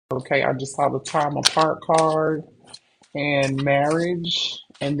Okay, I just saw the time apart card and marriage,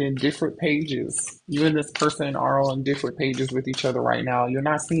 and then different pages. You and this person are on different pages with each other right now. You're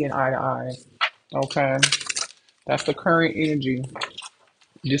not seeing eye to eye. Okay, that's the current energy.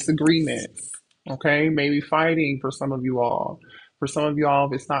 Disagreements. Okay, maybe fighting for some of you all. For some of y'all,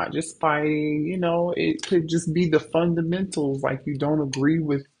 if it's not just fighting, it could just be the fundamentals. Like you don't agree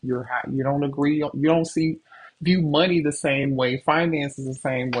with you don't agree, you don't view money the same way, finances the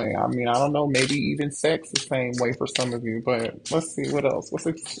same way. I mean, I don't know, maybe even sex the same way for some of you. But let's see what else. What's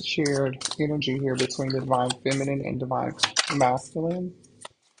the shared energy here between the divine feminine and divine masculine?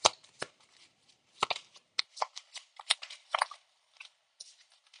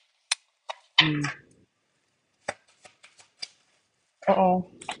 Mm. Uh-oh.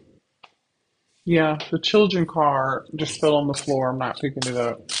 Yeah, the children card just fell on the floor. I'm not picking it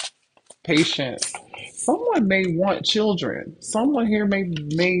up. Patience. Someone may want children. Someone here may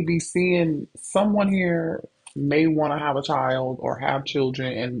be seeing someone here may want to have a child or have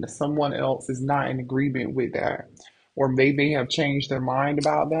children, and someone else is not in agreement with that. Or they may have changed their mind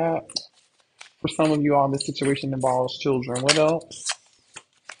about that. For some of you all, this situation involves children. What else?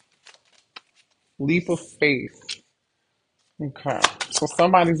 Leap of faith. Okay. So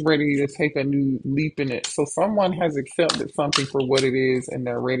somebody's ready to take a new leap in it. So someone has accepted something for what it is and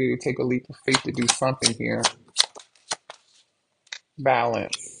they're ready to take a leap of faith to do something here.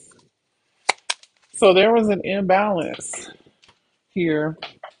 Balance. So there was an imbalance here.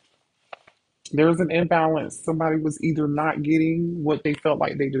 There was an imbalance. Somebody was either not getting what they felt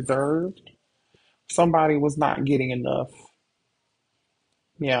like they deserved. Somebody was not getting enough.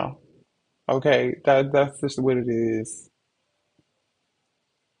 Yeah. Okay. That's just what it is.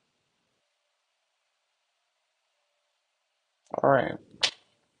 All right.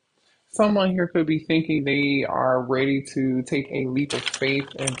 Someone here could be thinking they are ready to take a leap of faith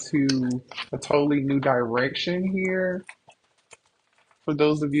into a totally new direction here. For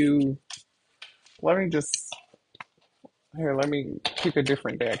those of you, let me just let me pick a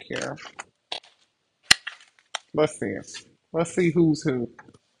different deck here. Let's see. Let's see who's who.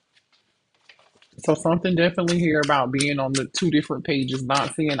 So something definitely here about being on the two different pages,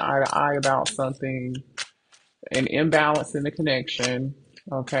 not seeing eye to eye about something, an imbalance in the connection.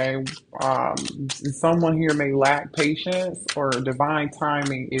 Okay. Someone here may lack patience or divine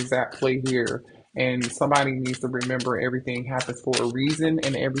timing is at play here. And somebody needs to remember everything happens for a reason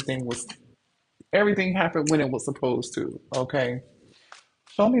and everything happened when it was supposed to. Okay.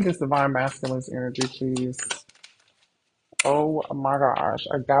 Show me this divine masculine's energy, please. Oh my gosh.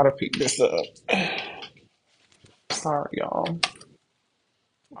 I gotta pick this up. Sorry, y'all.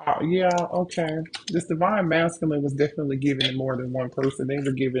 Yeah, okay. This divine masculine was definitely given to more than one person. They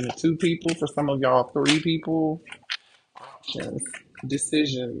were given to two people. For some of y'all, three people. Options,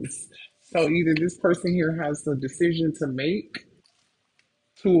 decisions. So either this person here has a decision to make,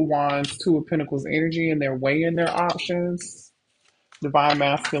 two of wands, two of pentacles energy, and they're weighing their options. Divine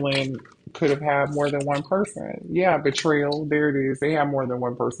masculine could have had more than one person. Yeah, betrayal. There it is. They have more than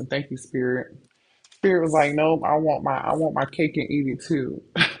one person. Thank you, Spirit. Spirit was like, nope, I want my cake and eat it too.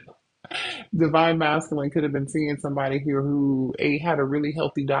 Divine masculine could have been seeing somebody here who had a really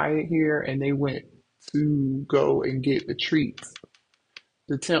healthy diet here and they went to go and get the treats,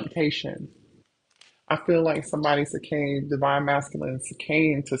 the temptation. I feel like somebody divine masculine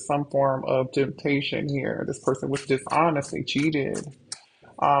succumbed to some form of temptation here. This person was dishonest, they cheated,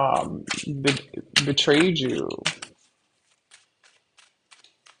 betrayed you.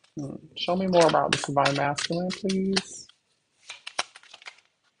 Show me more about this divine masculine, please.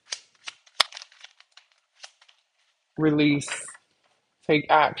 Release, take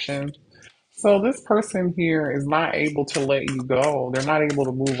action. So this person here is not able to let you go. They're not able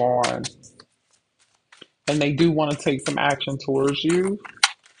to move on. And they do want to take some action towards you.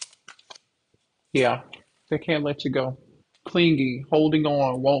 Yeah, they can't let you go. Clingy, holding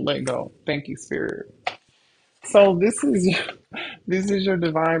on, won't let go. Thank you, Spirit. So this is your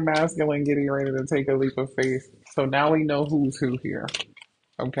divine masculine getting ready to take a leap of faith. So now we know who's who here.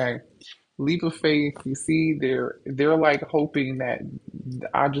 Okay. Leap of faith, you see, they're like hoping that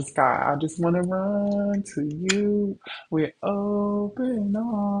I just want to run to you with open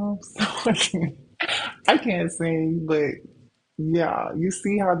arms. I can't sing, but yeah, you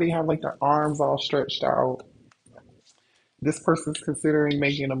see how they have like their arms all stretched out. This person's considering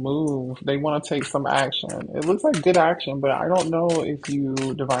making a move. They want to take some action. It looks like good action, but I don't know if you,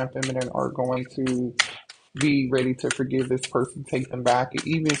 Divine Feminine, are going to be ready to forgive this person, take them back.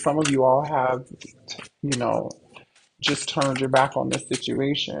 Even some of you all have, you know, just turned your back on this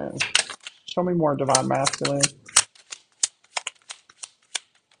situation. Show me more, Divine Masculine.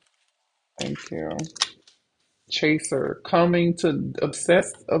 Thank you. Chaser, coming to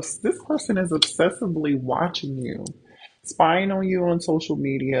this person is obsessively watching you, spying on you on social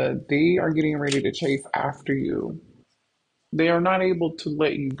media. They are getting ready to chase after you. They are not able to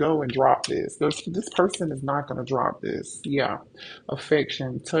let you go and drop this. This person is not going to drop this. Yeah.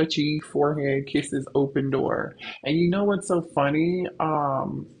 Affection, touchy, forehead, kisses, open door. And you know what's so funny?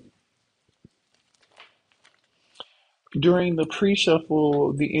 During the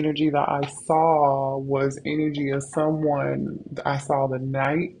pre-shuffle, the energy that I saw was energy of someone. I saw the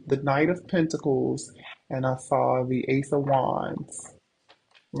Knight of Pentacles, and I saw the Ace of Wands.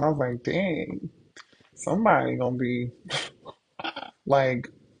 And I was like, dang, somebody gonna be like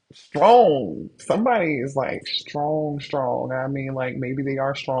strong. Somebody is like strong, strong. I mean, like maybe they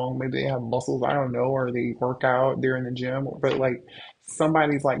are strong, maybe they have muscles, I don't know, or they work out, they're in the gym, but like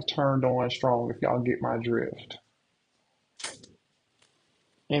somebody's like turned on strong, if y'all get my drift.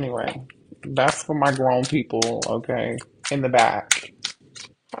 Anyway, that's for my grown people, okay, in the back.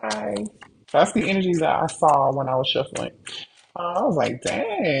 Hi. That's the energy that I saw when I was shuffling. I was like,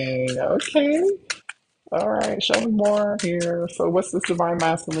 dang, okay. All right, show me more here. So, what's this divine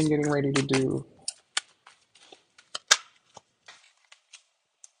masculine getting ready to do?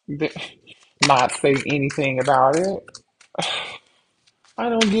 Not say anything about it. I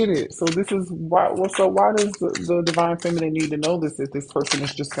don't get it. So, this is why. Well, so why does the divine feminine need to know this if this person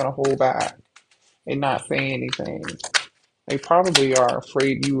is just going to hold back and not say anything? They probably are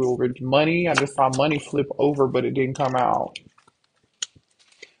afraid you will money. I just saw money flip over, but it didn't come out.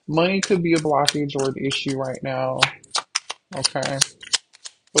 Money could be a blockage or an issue right now. Okay,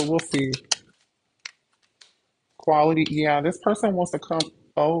 but we'll see. Quality, yeah, this person wants to come.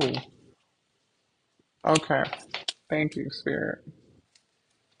 Oh, okay. Thank you, Spirit.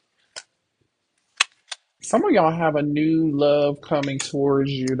 Some of y'all have a new love coming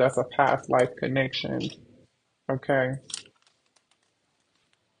towards you that's a past life connection. Okay.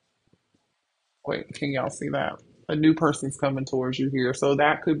 Wait, can y'all see that? A new person's coming towards you here. So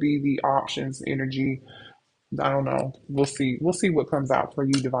that could be the options energy. I don't know. We'll see. We'll see what comes out for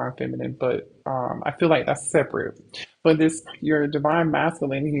you, divine feminine. But I feel like that's separate. But this, your divine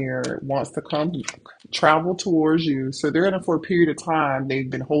masculine here wants to come travel towards you. So they're in it for a period of time. They've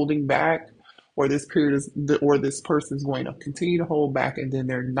been holding back, or this period is, or this person is going to continue to hold back, and then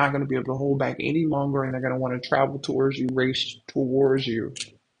they're not going to be able to hold back any longer, and they're going to want to travel towards you, race towards you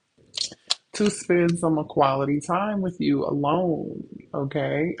to spend some quality time with you alone.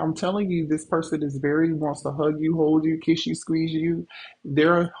 Okay. I'm telling you, this person is very wants to hug you, hold you, kiss you, squeeze you.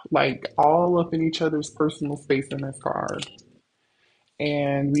 They're like all up in each other's personal space in this card.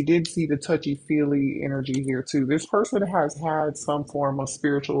 And we did see the touchy feely energy here too. This person has had some form of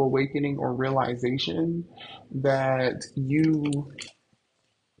spiritual awakening or realization that you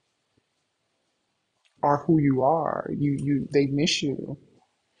are who you are. They miss you.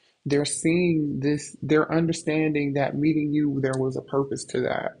 They're seeing this, they're understanding that meeting you, there was a purpose to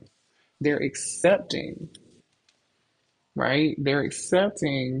that. They're accepting, right? They're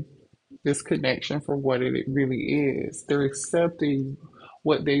accepting this connection for what it really is. They're accepting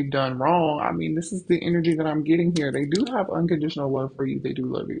what they've done wrong. I mean, this is the energy that I'm getting here. They do have unconditional love for you, they do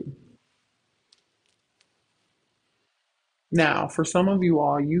love you. Now, for some of you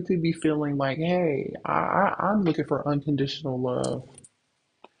all, you could be feeling like, hey, I'm looking for unconditional love.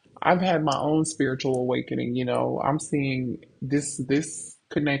 I've had my own spiritual awakening, I'm seeing this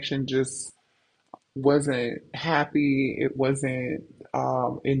connection just wasn't happy. It wasn't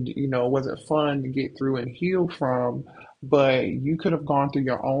and it wasn't fun to get through and heal from, but you could have gone through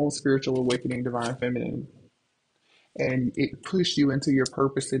your own spiritual awakening, divine feminine, and it pushed you into your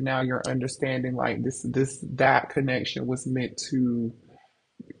purpose, and now you're understanding like that connection was meant to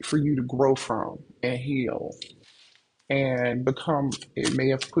for you to grow from and heal and become. It may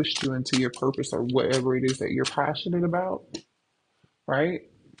have pushed you into your purpose or whatever it is that you're passionate about, right?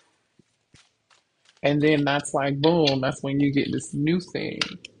 And then that's like boom, that's when you get this new thing.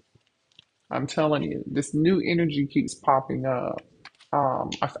 I'm telling you, this new energy keeps popping up.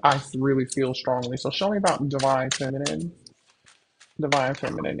 I really feel strongly. So show me about divine feminine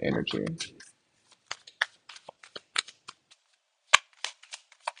energy.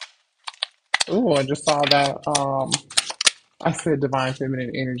 Ooh, I just saw that. I said divine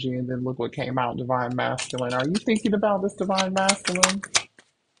feminine energy, and then look what came out, divine masculine. Are you thinking about this divine masculine?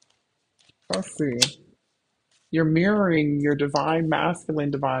 Let's see. You're mirroring your divine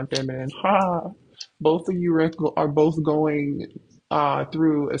masculine, divine feminine. Ha! Both of you are both going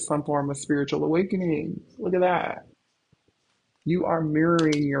through some form of spiritual awakening. Look at that. You are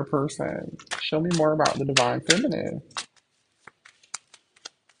mirroring your person. Show me more about the divine feminine.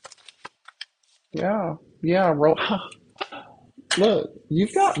 Yeah, yeah. Look,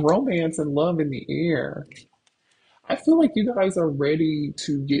 you've got romance and love in the air. I feel like you guys are ready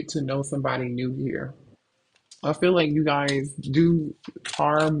to get to know somebody new here. I feel like you guys do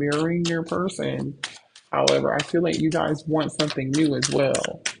are mirroring your person. However, I feel like you guys want something new as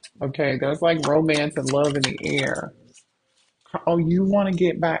well. Okay, there's like romance and love in the air. Oh, you want to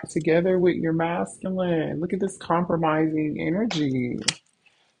get back together with your masculine. Look at this compromising energy.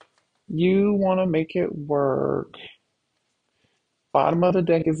 You want to make it work. Bottom of the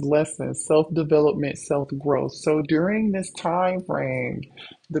deck is lessons, self-development, self-growth. So during this time frame,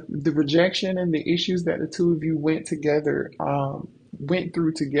 the rejection and the issues that the two of you went through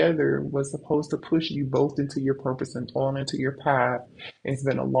together was supposed to push you both into your purpose and on into your path. It's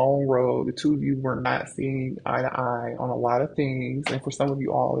been a long road. The two of you were not seeing eye to eye on a lot of things. And for some of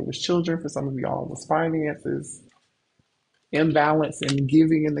you all, it was children. For some of you all, it was finances imbalance in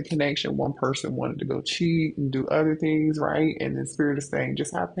giving in the connection. One person wanted to go cheat and do other things, right? And the spirit is saying,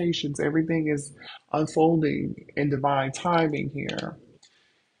 just have patience. Everything is unfolding in divine timing here.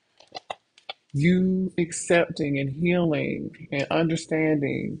 You accepting and healing and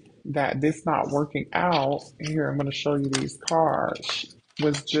understanding that this not working out, here, I'm going to show you these cards,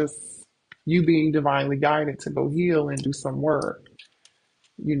 was just you being divinely guided to go heal and do some work.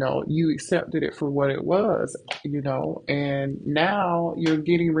 You accepted it for what it was, and now you're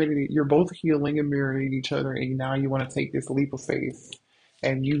getting ready to, you're both healing and mirroring each other, and now you want to take this leap of faith.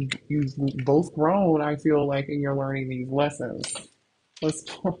 And you've both grown, I feel like, and you're learning these lessons. Let's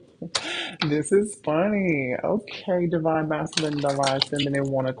this is funny. Okay, divine masculine, divine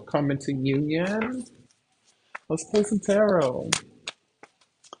feminine want to come into union. Let's play some tarot.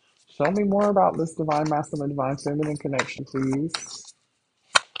 Show me more about this divine masculine, divine feminine connection, please.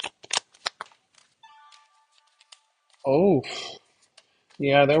 Oh,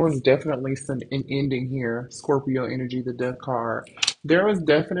 yeah, there was definitely an ending here. Scorpio energy, the death card. There was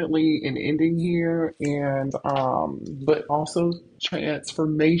definitely an ending here, and but also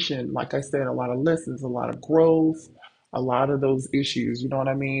transformation. Like I said, a lot of lessons, a lot of growth, a lot of those issues. You know what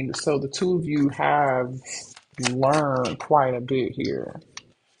I mean? So the two of you have learned quite a bit here.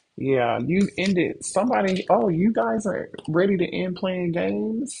 Yeah, you ended somebody. Oh, you guys are ready to end playing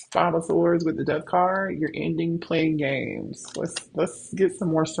games. Five of Swords with the Death card. You're ending playing games. Let's get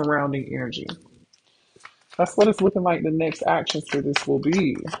some more surrounding energy. That's what it's looking like. The next actions for this will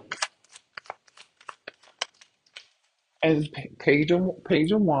be. And Page of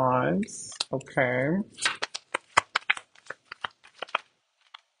Wands. Okay,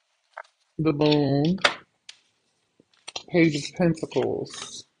 the Moon. Page of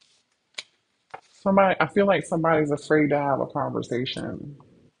Pentacles. Somebody. I feel like somebody's afraid to have a conversation.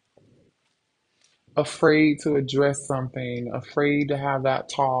 Afraid to address something, afraid to have that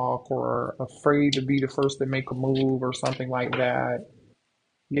talk, or afraid to be the first to make a move or something like that.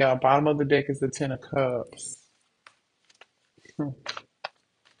 Yeah, bottom of the deck is the Ten of Cups. Hmm.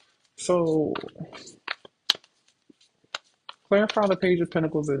 So clarify the Page of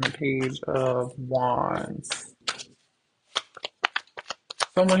Pentacles and the Page of Wands.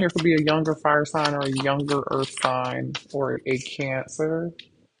 Someone here could be a younger fire sign or a younger earth sign or a Cancer.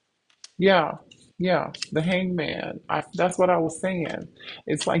 Yeah, yeah, the hangman. That's what I was saying.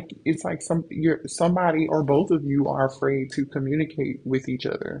 It's like somebody or both of you are afraid to communicate with each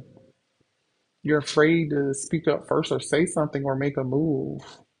other. You're afraid to speak up first or say something or make a move.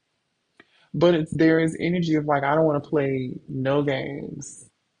 But there is energy of like I don't want to play no games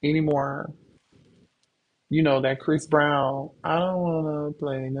anymore. That Chris Brown. I don't want to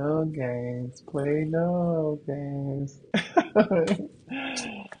play no games. Play no games.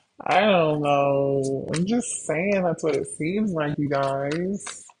 I don't know. I'm just saying that's what it seems like, you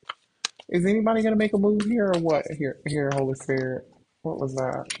guys. Is anybody gonna make a move here or what? Here, Holy Spirit. What was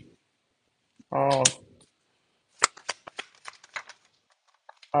that? Oh,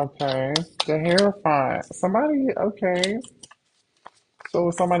 okay. The Hierophant. Somebody, okay. So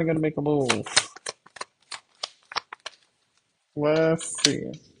is somebody gonna make a move? Let's see.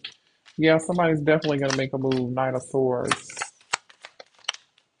 Yeah, somebody's definitely gonna make a move. Knight of Swords.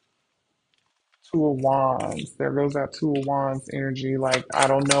 Two of Wands. There goes that Two of Wands energy. Like, I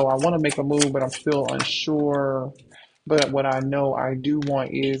don't know. I want to make a move, but I'm still unsure. But what I know I do want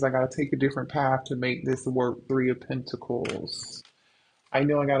is I got to take a different path to make this work. Three of Pentacles. I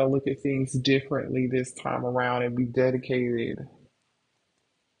know I got to look at things differently this time around and be dedicated,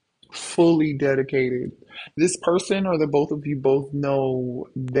 fully dedicated. This person or the both of you both know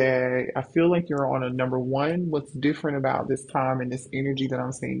that I feel like you're on a number one. What's different about this time and this energy that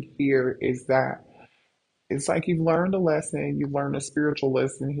I'm seeing here is that It's like you've learned a lesson, you've learned a spiritual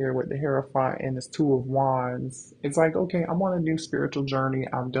lesson here with the Hierophant and this Two of Wands. It's like, okay, I'm on a new spiritual journey.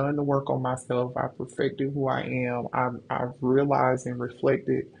 I've done the work on myself. I've perfected who I am. I've realized and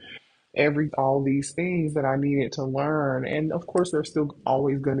reflected all these things that I needed to learn. And of course, there's still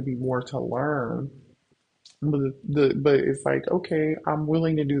always going to be more to learn. But it's like, okay, I'm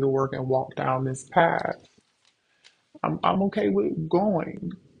willing to do the work and walk down this path. I'm okay with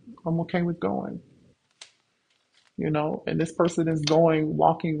going. I'm okay with going. And this person is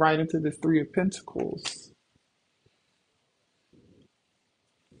walking right into this Three of Pentacles.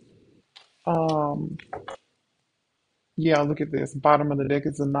 Um, yeah, look at this. Bottom of the deck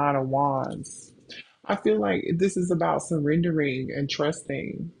is the Nine of Wands. I feel like this is about surrendering and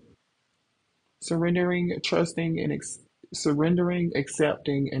trusting. Surrendering, trusting, and surrendering,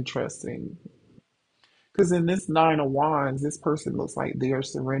 accepting, and trusting. Because in this Nine of Wands, this person looks like they're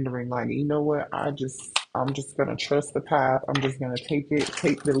surrendering. Like, you know what? I'm just gonna trust the path. I'm just gonna take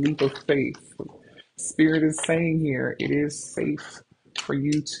the leap of faith. Spirit is saying here, it is safe for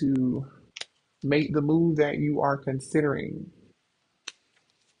you to make the move that you are considering.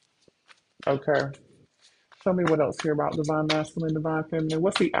 Okay. Tell me what else here about divine masculine, divine feminine.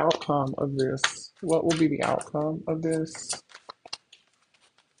 What's the outcome of this? What will be the outcome of this?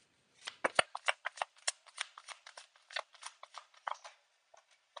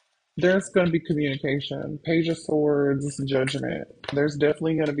 There's going to be communication. Page of Swords, Judgment. There's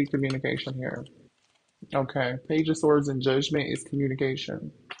definitely going to be communication here. Okay. Page of Swords and Judgment is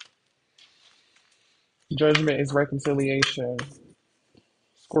communication. Judgment is reconciliation.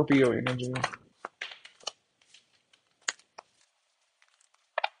 Scorpio energy.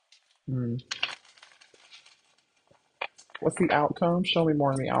 Hmm. What's the outcome? Show me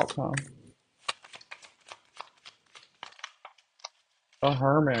more on the outcome. A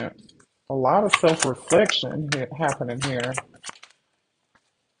hermit. A lot of self-reflection happening here.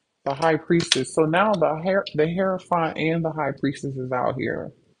 The high priestess. So now the Hierophant and the high priestess is out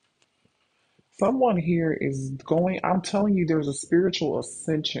here. Someone here is going, I'm telling you, there's a spiritual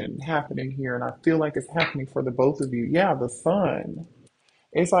ascension happening here, and I feel like it's happening for the both of you. Yeah, the sun.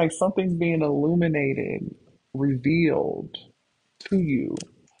 It's like something's being illuminated, revealed to you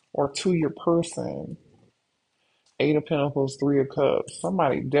or to your person. Eight of Pentacles, Three of Cups.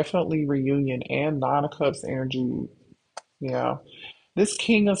 Somebody definitely reunion and Nine of Cups energy. Yeah. This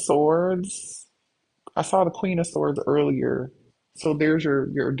King of Swords. I saw the Queen of Swords earlier. So there's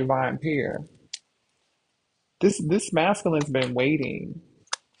your divine pair. This masculine's been waiting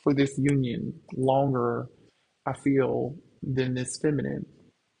for this union longer, I feel, than this feminine.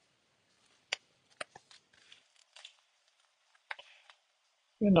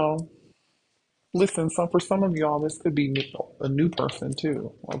 You know, listen, for some of y'all, this could be a new person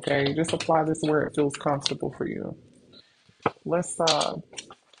too. Okay, just apply this where it feels comfortable for you. Let's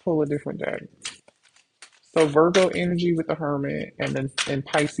pull a different deck. So Virgo energy with the Hermit, and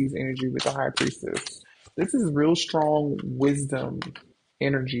Pisces energy with the High Priestess. This is real strong wisdom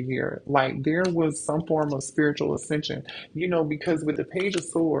energy here. Like there was some form of spiritual ascension, because with the Page of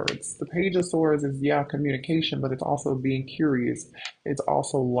Swords is, yeah, communication, but it's also being curious. It's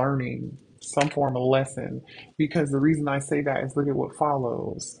also learning some form of lesson. Because the reason I say that is look at what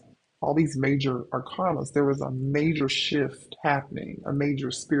follows. All these major arcanas, there was a major shift happening, a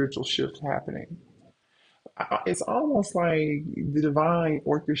major spiritual shift happening. It's almost like the divine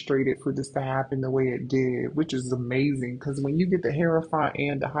orchestrated for this to happen the way it did, which is amazing. Because when you get the Hierophant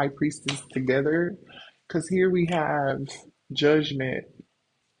and the High Priestess together, because here we have Judgment,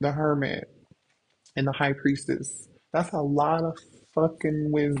 the Hermit, and the High Priestess. That's a lot of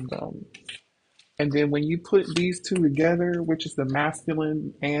fucking wisdom. And then when you put these two together, which is the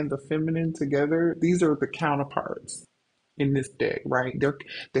masculine and the feminine together, these are the counterparts in this deck, right?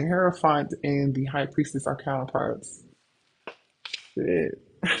 The Hierophant and the High Priestess are counterparts. Shit,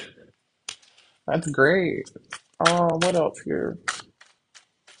 that's great. What else here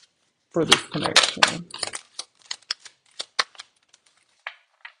for this connection?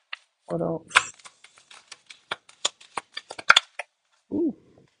 What else? Ooh.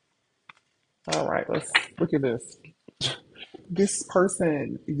 All right, let's look at this. This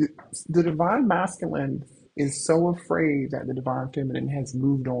person, the divine masculine is so afraid that the divine feminine has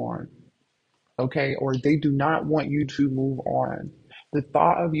moved on, okay? Or they do not want you to move on. The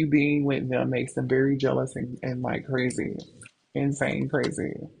thought of you being with them makes them very jealous and like crazy, insane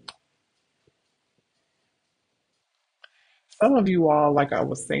crazy. Some of you all, like I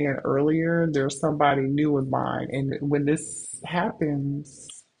was saying earlier, there's somebody new in mind. And when this happens,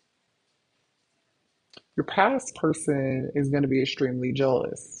 your past person is going to be extremely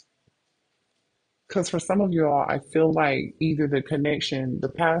jealous. Because for some of y'all, I feel like either the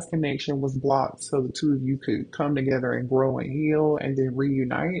past connection was blocked so the two of you could come together and grow and heal and then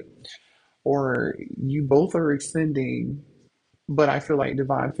reunite, or you both are extending. But I feel like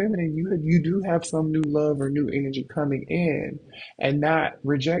divine feminine, you do have some new love or new energy coming in, and that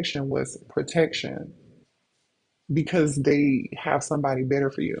rejection was protection because they have somebody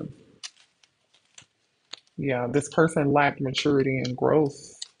better for you. Yeah, this person lacked maturity and growth.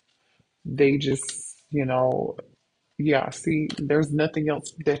 They just, yeah, see, there's nothing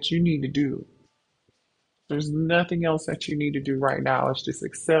else that you need to do. There's nothing else that you need to do right now. It's just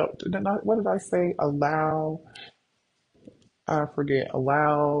accept. What did I say? Allow, I forget,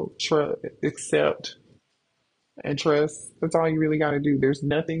 allow, accept, and trust. That's all you really got to do. There's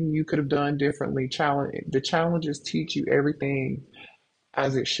nothing you could have done differently. The challenges teach you everything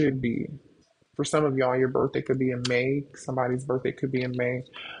as it should be. For some of y'all, your birthday could be in May. Somebody's birthday could be in May.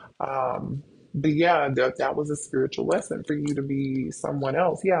 Um, but yeah, that was a spiritual lesson for you to be someone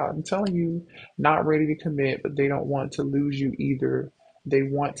else. Yeah, I'm telling you, not ready to commit, but they don't want to lose you either. They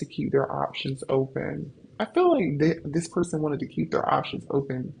want to keep their options open. I feel like this person wanted to keep their options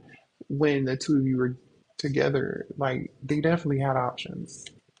open when the two of you were together. Like they definitely had options.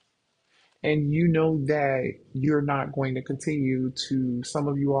 And you know that you're not going to continue to, some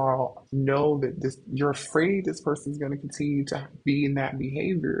of you all know that you're afraid this person's going to continue to be in that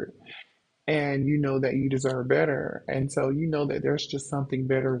behavior. And you know that you deserve better. And so you know that there's just something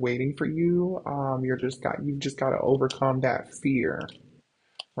better waiting for you. You've just got to overcome that fear,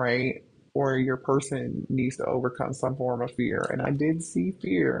 right? Or your person needs to overcome some form of fear. And I did see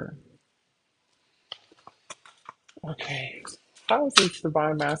fear. Okay. How is this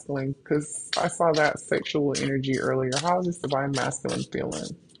divine masculine? Because I saw that sexual energy earlier. How is this divine masculine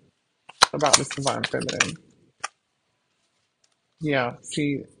feeling about this divine feminine? Yeah,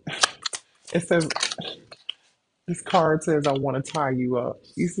 see, it says, this card says, I want to tie you up.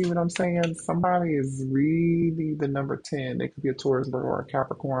 You see what I'm saying? Somebody is really the number 10. They could be a Taurus, Virgo, or a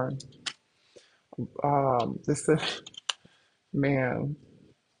Capricorn. This is, man,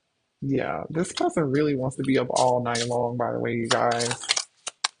 yeah, this person really wants to be up all night long, by the way, you guys.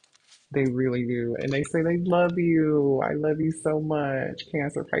 They really do. And they say they love you. I love you so much.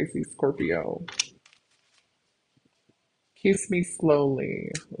 Cancer, Pisces, Scorpio. Kiss me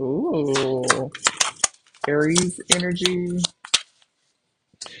slowly. Ooh. Aries energy.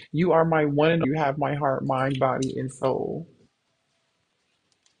 You are my one and you have my heart, mind, body, and soul.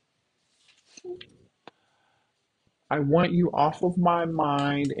 I want you off of my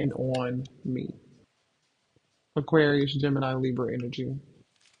mind and on me. Aquarius, Gemini, Libra energy.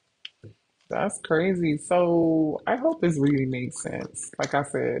 That's crazy. So I hope this reading made sense. Like I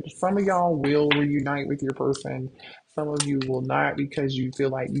said, some of y'all will reunite with your person. Some of you will not because you feel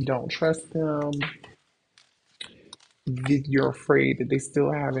like you don't trust them. You're afraid that they still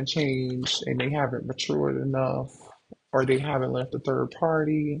haven't changed and they haven't matured enough or they haven't left a third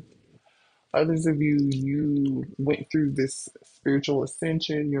party. Others of you, you went through this spiritual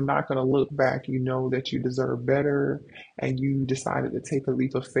ascension. You're not going to look back. You know that you deserve better, and you decided to take a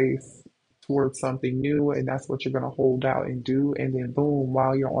leap of faith towards something new, and that's what you're going to hold out and do. And then, boom,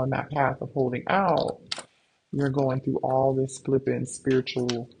 while you're on that path of holding out, you're going through all this flipping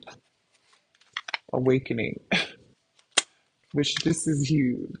spiritual awakening, which this is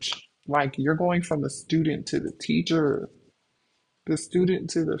huge. Like, you're going from the student to the teacher, the student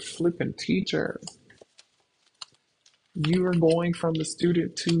to the flipping teacher. You are going from the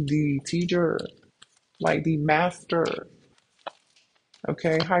student to the teacher, like the master.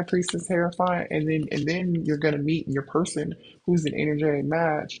 Okay, high priestess, Hierophant, and then you're gonna meet your person who's an energetic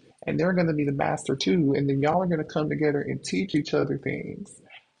match, and they're gonna be the master too, and then y'all are gonna come together and teach each other things.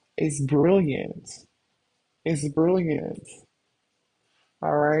 It's brilliant. It's brilliant.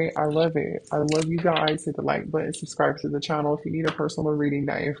 All right, I love it. I love you guys. Hit the like button, subscribe to the channel. If you need a personal reading,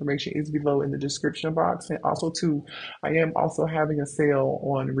 that information is below in the description box. And also, too, I am also having a sale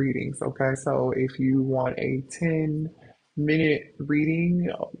on readings. Okay, so if you want a 10-minute reading,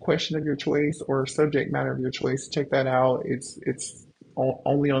 question of your choice or subject matter of your choice, check that out. It's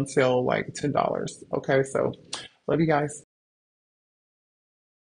only on sale like $10. Okay, so love you guys.